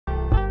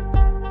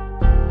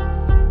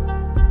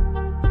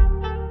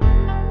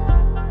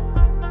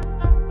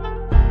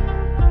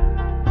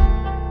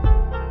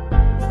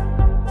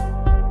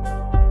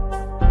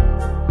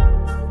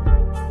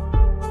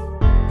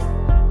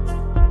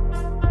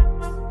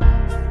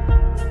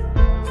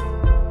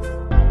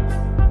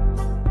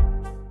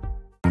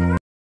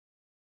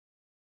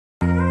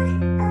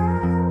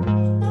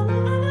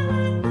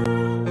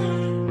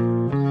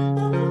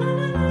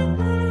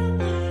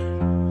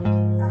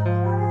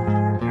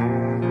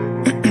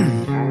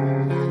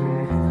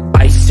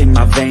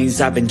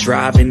veins, I've been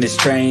driving this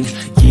train.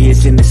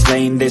 Years in this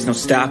lane, there's no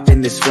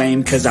stopping this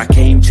flame. Cause I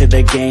came to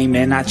the game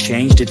and I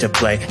changed it to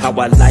play how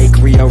I like,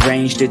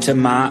 rearranged it to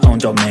my own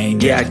domain.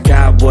 Yeah, I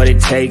got what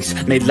it takes,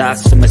 made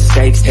lots of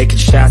mistakes, taking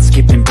shots,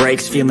 skipping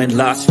breaks, feeling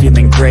lost,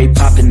 feeling great,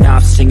 popping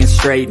off, singing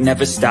straight,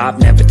 never stopped,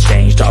 never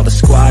changed. All the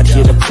squad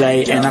here to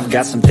play, and I've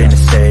got something to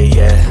say,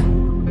 yeah.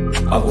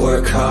 I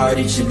work hard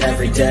each and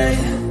every day,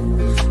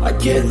 I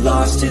get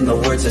lost in the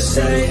words I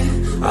say.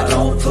 I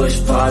don't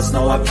push pause,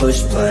 no, I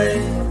push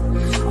play.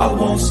 I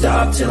won't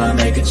stop till I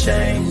make a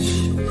change.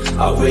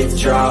 I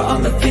withdraw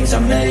on the things I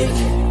make.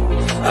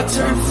 I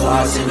turn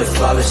flaws into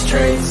flawless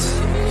traits.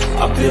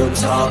 I build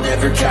tall,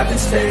 never capping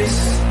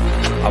space.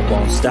 I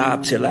won't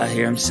stop till I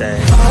hear him say,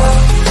 oh,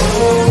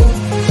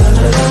 la,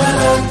 la, la,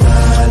 la, la,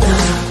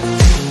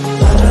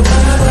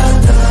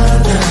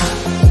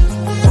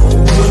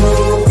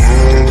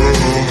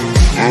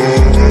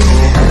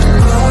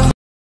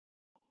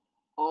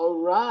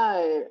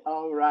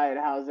 All right.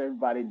 How's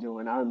everybody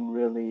doing? I'm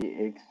really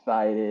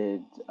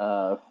excited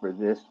for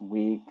this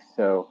week.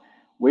 So,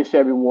 wish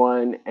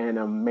everyone an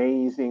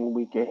amazing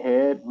week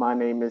ahead. My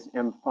name is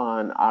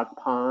Imfan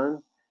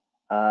Akpan.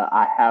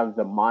 I have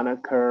the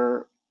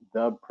moniker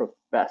The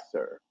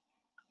Professor.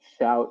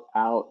 Shout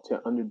out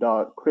to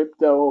Underdog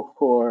Crypto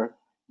for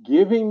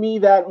giving me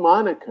that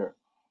moniker.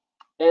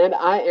 And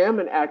I am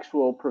an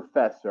actual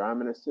professor.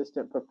 I'm an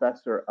assistant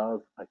professor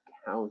of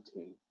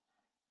accounting.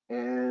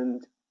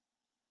 And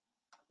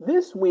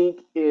this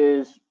week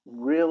is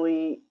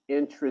really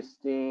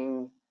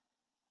interesting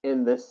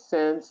in the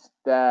sense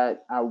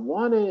that I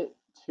wanted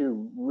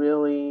to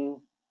really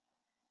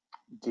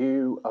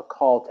do a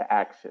call to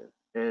action.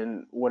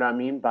 And what I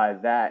mean by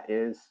that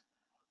is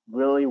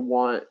really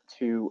want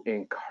to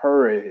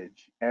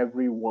encourage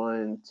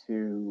everyone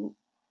to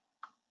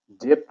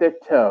dip their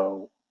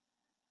toe,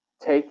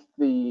 take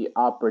the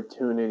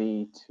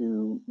opportunity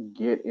to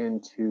get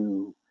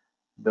into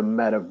the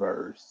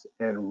metaverse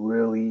and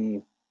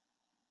really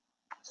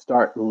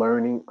start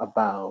learning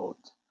about,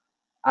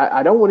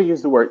 I don't want to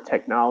use the word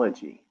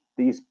technology,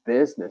 these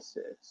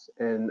businesses,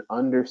 and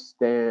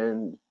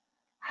understand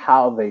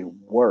how they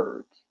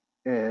work.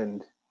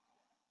 And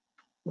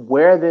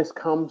where this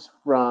comes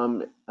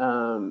from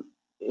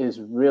is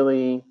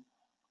really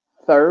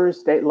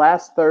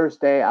last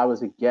Thursday, I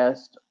was a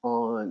guest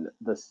on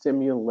the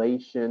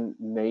Simulation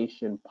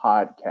Nation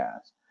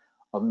podcast.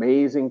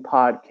 Amazing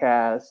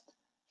podcast.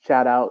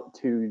 Shout out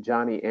to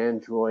Johnny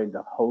Android,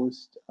 the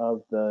host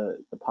of the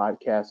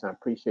podcast. And I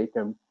appreciate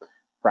them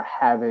for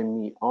having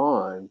me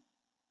on.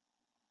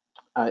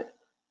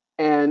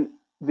 And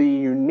the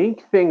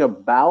unique thing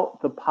about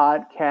the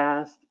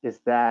podcast is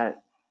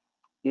that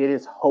it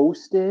is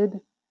hosted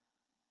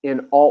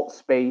in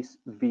AltSpace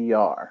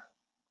VR.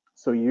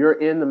 So you're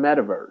in the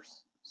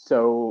metaverse.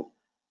 So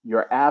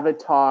your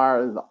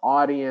avatar, the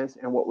audience,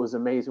 and what was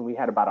amazing, we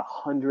had about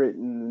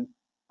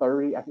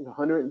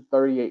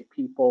 138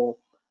 people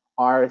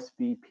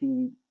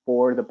RSVP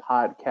for the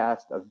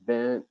podcast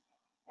event,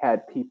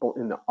 had people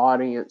in the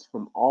audience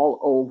from all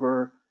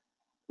over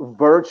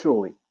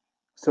virtually.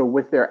 So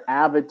with their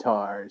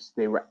avatars,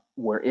 they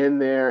were in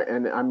there,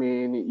 and I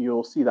mean,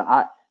 you'll see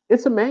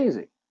it's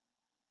amazing.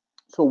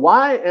 So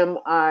why am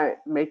I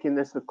making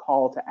this a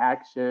call to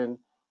action,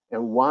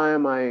 and why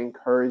am I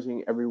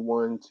encouraging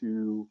everyone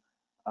to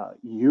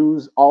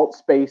use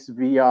AltSpace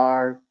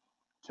VR,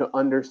 to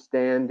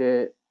understand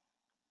it,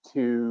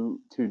 to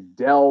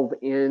delve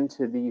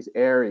into these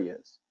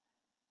areas?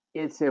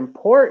 It's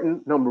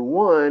important, number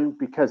one,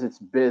 because it's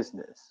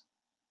business.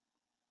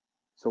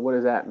 So what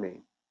does that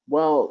mean?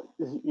 Well,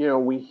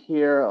 we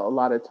hear a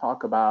lot of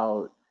talk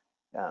about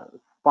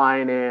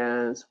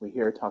finance. We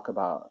hear talk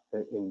about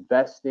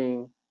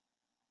investing.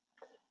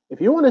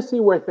 If you want to see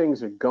where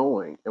things are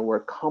going and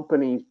where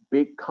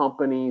big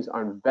companies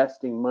are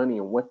investing money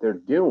in what they're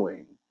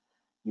doing,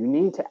 you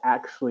need to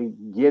actually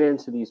get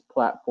into these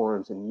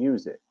platforms and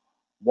use it.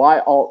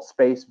 Why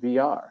AltSpace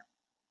VR?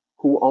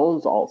 Who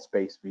owns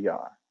AltSpace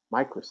VR?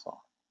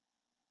 Microsoft.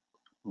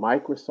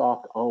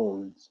 Microsoft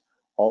owns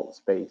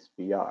AltSpace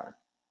VR,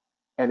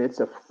 and it's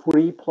a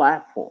free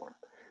platform.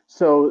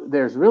 So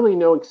there's really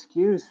no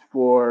excuse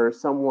for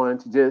someone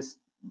to just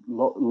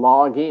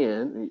log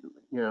in.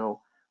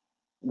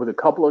 With a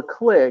couple of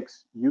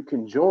clicks, you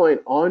can join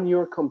on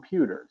your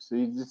computer. So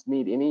you just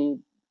need any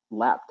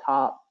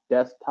laptop,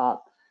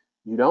 desktop.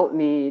 You don't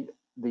need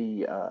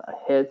the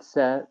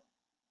headset.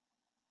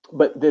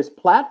 But this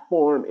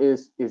platform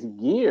is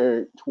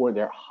geared toward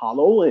their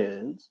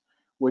HoloLens,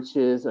 which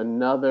is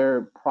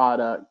another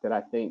product that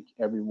I think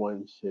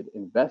everyone should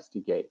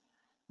investigate.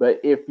 But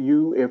if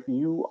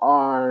you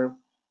are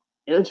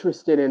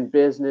interested in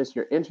business,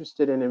 you're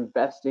interested in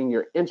investing,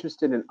 you're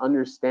interested in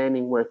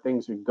understanding where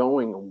things are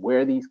going and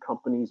where these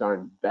companies are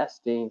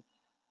investing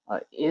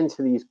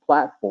into these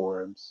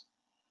platforms,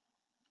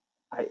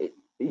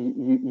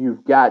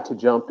 you've got to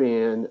jump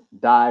in,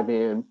 dive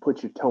in,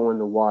 put your toe in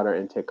the water,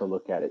 and take a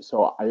look at it.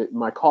 So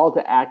my call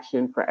to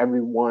action for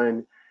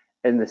everyone,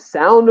 and the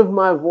sound of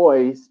my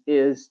voice,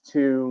 is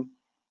to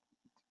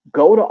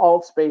Go to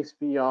Altspace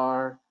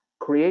VR,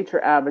 create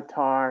your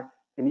avatar,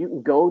 and you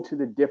can go to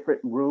the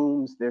different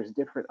rooms. There's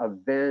different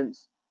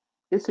events.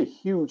 It's a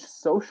huge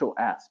social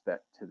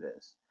aspect to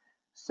this.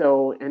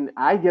 So, and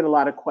I get a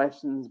lot of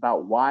questions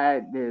about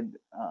why did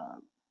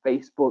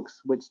Facebook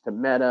switch to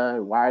Meta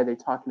and why are they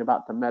talking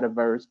about the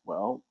metaverse?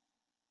 Well,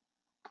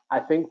 I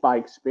think by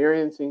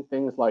experiencing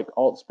things like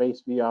Altspace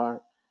VR,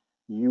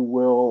 you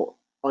will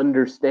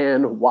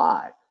understand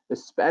why,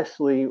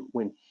 especially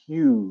when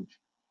huge,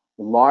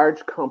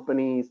 large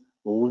companies,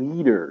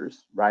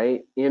 leaders,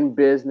 right, in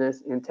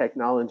business, in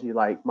technology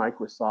like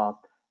Microsoft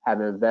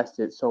have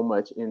invested so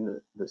much in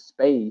the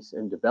space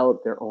and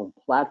developed their own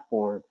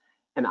platform.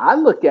 And I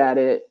look at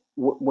it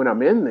when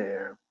I'm in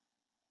there,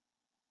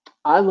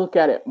 I look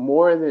at it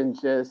more than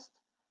just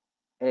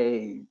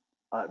a,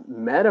 a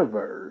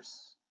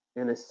metaverse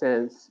in a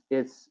sense.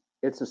 It's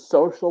a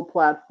social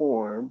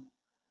platform.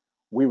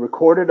 We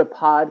recorded a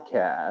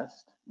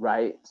podcast,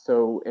 right?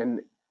 So, and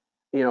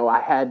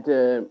I had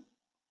to,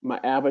 my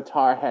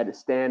avatar had to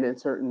stand in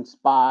certain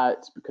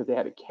spots because they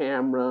had a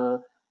camera,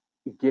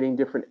 getting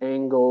different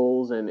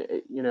angles, and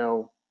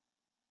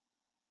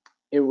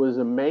it was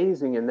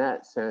amazing in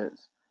that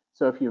sense.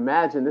 So, if you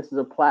imagine this is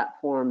a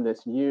platform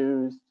that's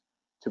used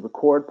to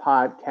record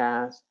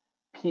podcasts,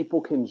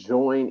 people can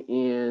join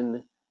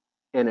in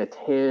and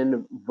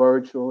attend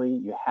virtually.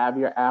 You have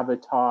your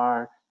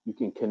avatar, you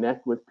can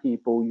connect with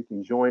people, you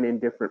can join in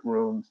different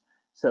rooms.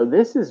 So,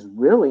 this is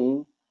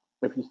really,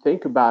 if you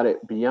think about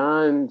it,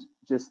 beyond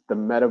just the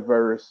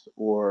metaverse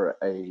or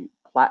a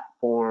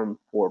platform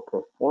for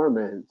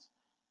performance,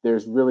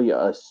 there's really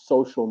a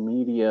social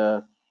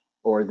media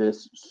or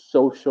this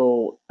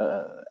social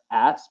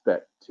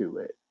aspect to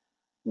it,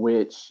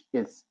 which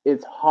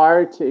it's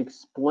hard to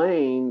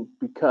explain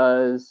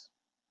because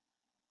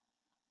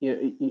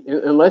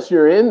unless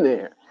you're in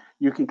there,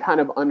 you can kind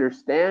of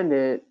understand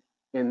it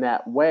in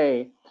that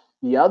way.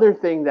 The other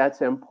thing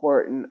that's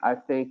important, I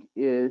think,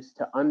 is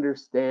to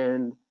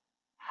understand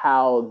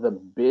how the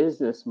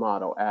business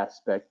model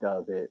aspect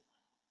of it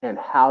and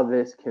how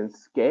this can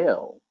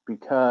scale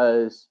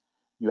because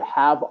you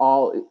have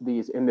all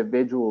these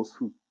individuals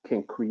who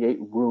can create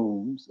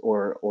rooms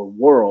or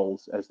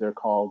worlds as they're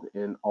called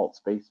in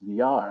Altspace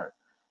VR,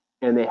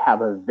 and they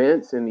have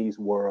events in these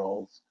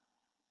worlds,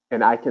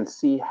 and I can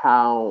see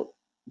how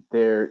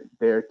there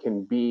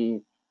can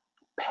be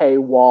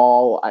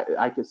paywall.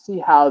 I can see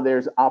how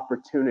there's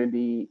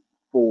opportunity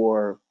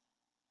for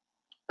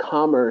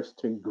commerce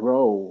to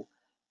grow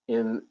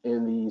in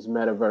these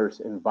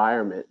metaverse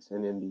environments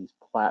and in these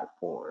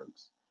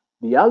platforms.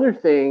 The other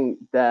thing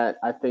that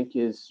I think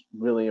is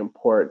really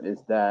important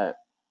is that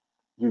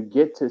you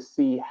get to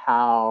see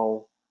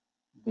how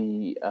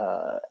the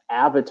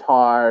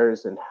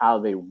avatars and how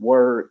they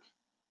work,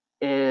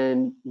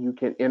 and you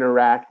can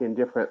interact in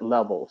different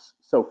levels.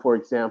 So, for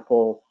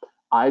example,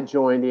 I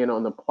joined in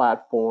on the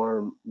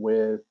platform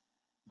with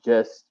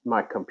just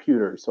my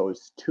computer, so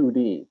it's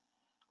 2D.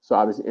 So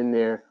I was in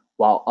there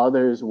while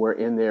others were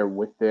in there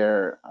with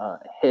their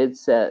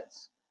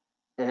headsets.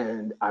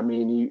 And I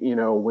mean,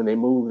 when they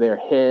move their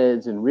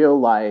heads in real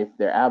life,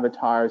 their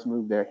avatars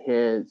move their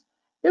heads.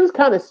 It was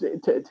kind of,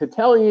 to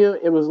tell you,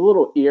 it was a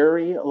little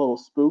eerie, a little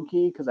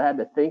spooky, because I had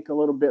to think a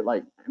little bit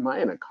like, am I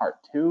in a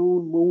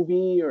cartoon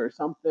movie or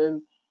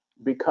something?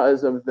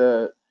 Because of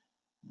the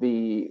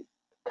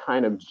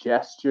kind of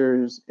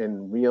gestures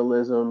and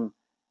realism.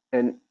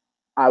 And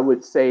I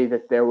would say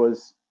that there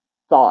was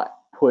thought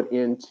put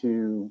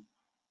into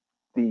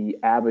the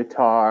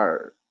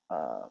avatar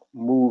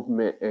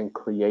movement and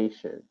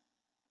creation.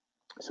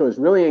 So it's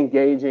really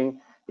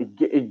engaging.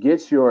 It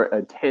gets your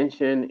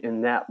attention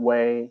in that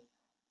way.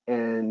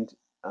 And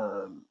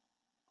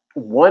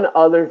one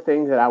other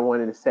thing that I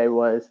wanted to say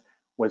was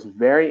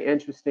very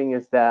interesting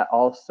is that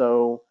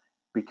also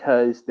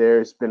because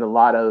there's been a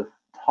lot of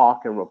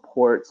talk and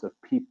reports of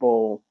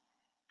people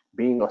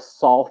being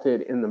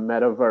assaulted in the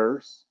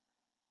metaverse,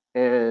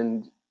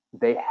 and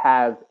they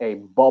have a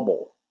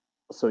bubble.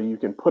 So you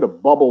can put a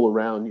bubble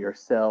around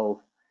yourself,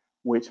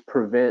 which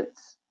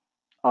prevents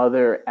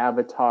other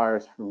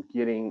avatars from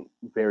getting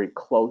very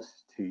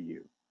close to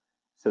you.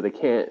 So they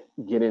can't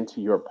get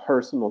into your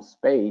personal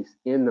space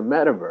in the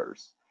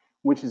metaverse,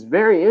 which is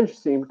very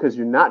interesting because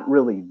you're not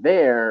really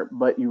there,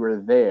 but you are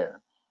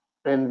there.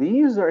 And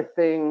these are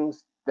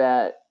things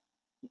that,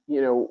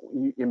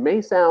 it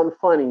may sound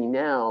funny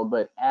now,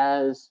 but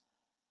as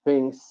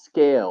things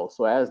scale,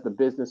 so as the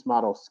business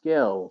model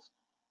scales,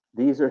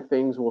 these are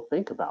things we'll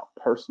think about: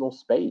 personal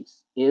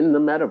space in the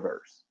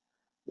metaverse.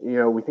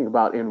 We think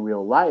about in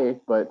real life,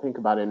 but think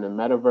about in the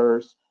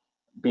metaverse,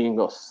 being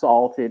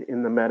assaulted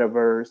in the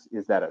metaverse.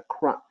 Is that a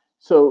crime?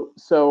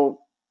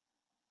 So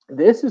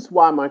this is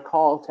why my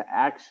call to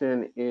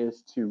action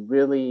is to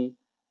really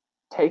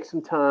take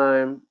some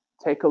time,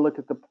 take a look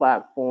at the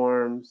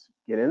platforms,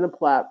 get in the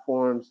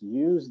platforms,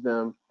 use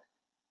them,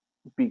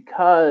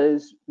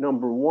 because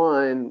number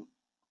one,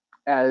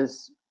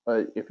 as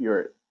if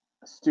you're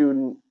a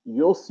student,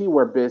 you'll see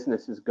where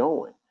business is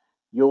going.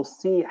 You'll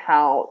see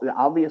how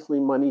obviously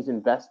money's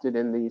invested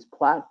in these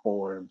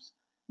platforms,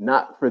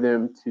 not for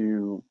them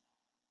to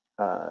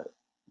uh,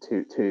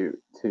 to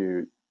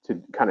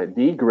kind of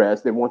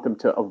degress. They want them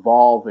to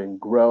evolve and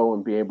grow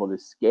and be able to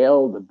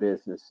scale the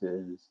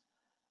businesses.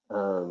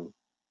 Um,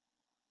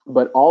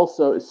 but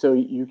also so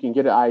you can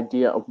get an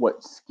idea of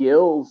what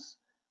skills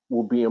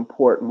will be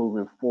important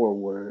moving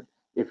forward.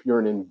 If you're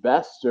an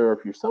investor,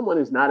 if you're someone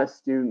who's not a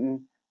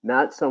student,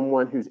 not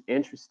someone who's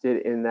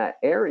interested in that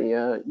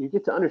area, you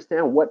get to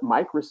understand what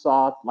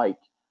Microsoft, like,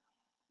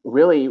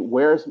 really,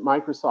 where's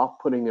Microsoft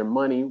putting their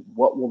money?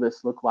 What will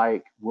this look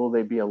like? Will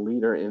they be a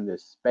leader in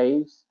this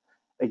space?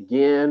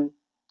 Again,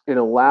 it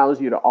allows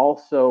you to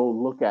also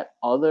look at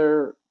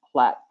other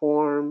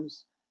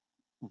platforms,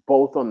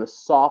 both on the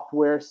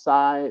software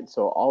side.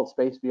 So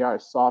AltSpace VR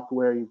is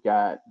software. You've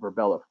got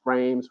Verbella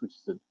Frames, which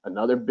is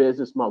another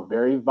business model,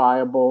 very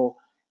viable.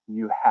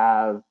 You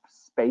have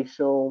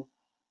Spatial.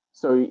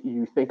 So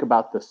you think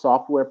about the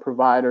software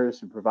providers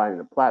who are providing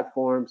the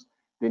platforms.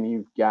 Then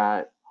you've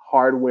got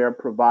hardware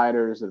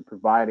providers that are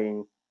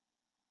providing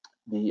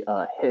the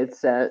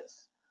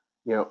headsets,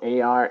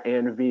 AR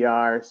and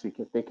VR. So you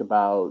can think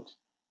about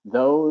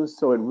those.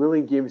 So it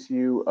really gives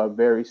you a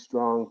very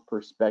strong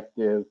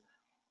perspective,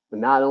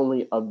 not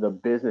only of the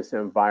business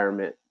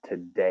environment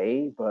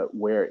today, but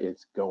where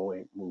it's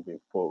going moving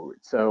forward.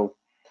 So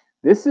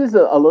this is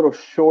a little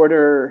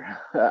shorter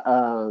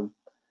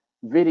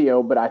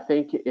video, but I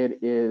think it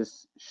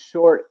is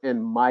short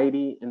and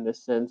mighty in the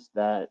sense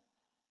that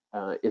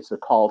it's a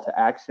call to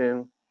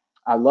action.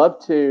 I love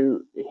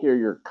to hear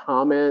your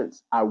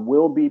comments. I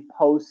will be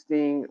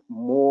posting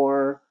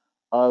more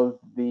of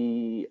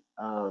the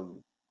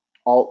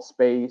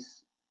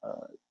AltSpace,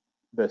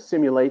 the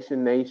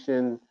Simulation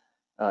Nation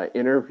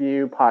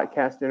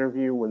podcast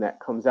interview, when that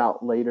comes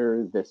out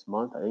later this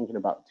month. I think in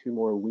about 2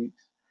 more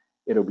weeks,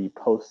 it'll be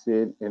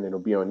posted and it'll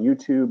be on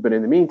YouTube. But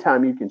in the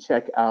meantime, you can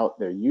check out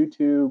their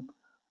YouTube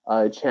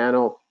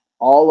channel.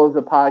 All of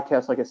the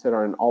podcasts, like I said,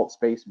 are in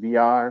AltSpace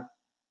VR.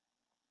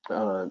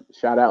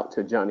 Shout out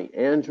to Johnny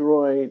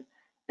Android.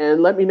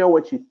 And let me know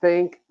what you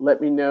think. Let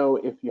me know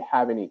if you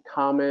have any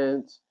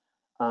comments.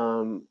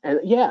 And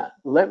yeah,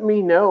 let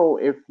me know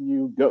if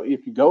you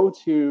go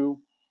to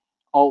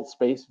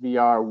AltSpace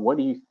VR, what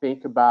do you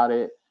think about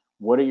it?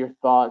 What are your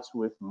thoughts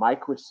with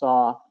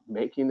Microsoft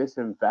making this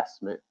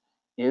investment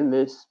in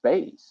this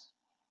space?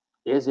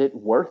 Is it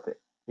worth it?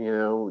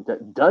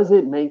 Does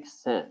it make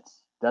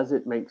sense? Does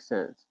it make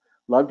sense?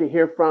 Love to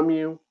hear from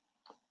you.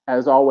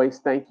 As always,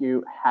 thank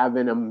you. Have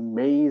an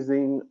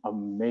amazing,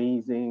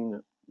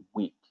 amazing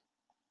week.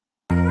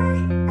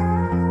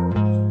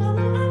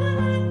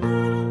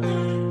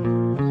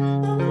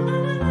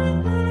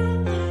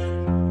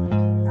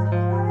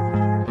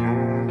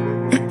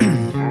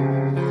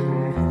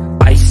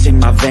 In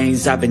my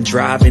veins, I've been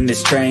driving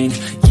this train,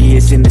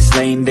 years in this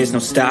lane, there's no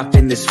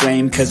stopping this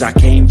flame, cause I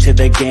came to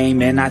the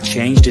game and I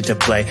changed it to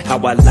play how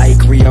I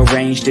like,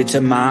 rearranged it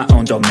to my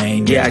own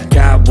domain. Yeah, I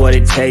got what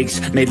it takes,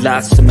 made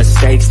lots of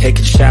mistakes,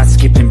 taking shots,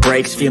 skipping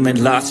breaks,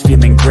 feeling lost,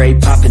 feeling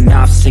great, popping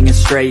off, singing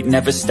straight,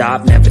 never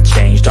stopped, never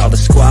changed, all the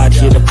squad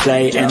here to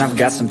play, and I've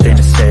got something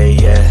to say,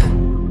 yeah.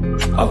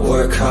 I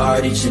work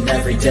hard each and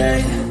every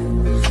day,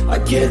 I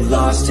get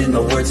lost in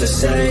the words I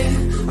say,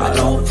 I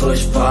don't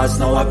push pause,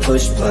 no I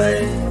push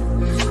play,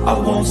 I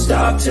won't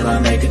stop till I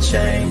make a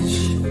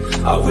change,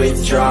 I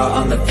withdraw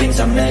on the things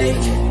I make,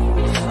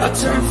 I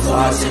turn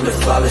flaws into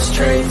flawless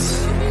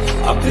traits,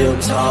 I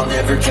build tall,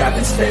 never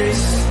capping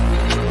space,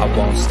 I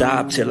won't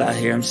stop till I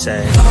hear him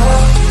say, oh,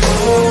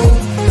 oh,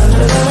 la,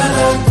 la,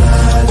 la, la, la.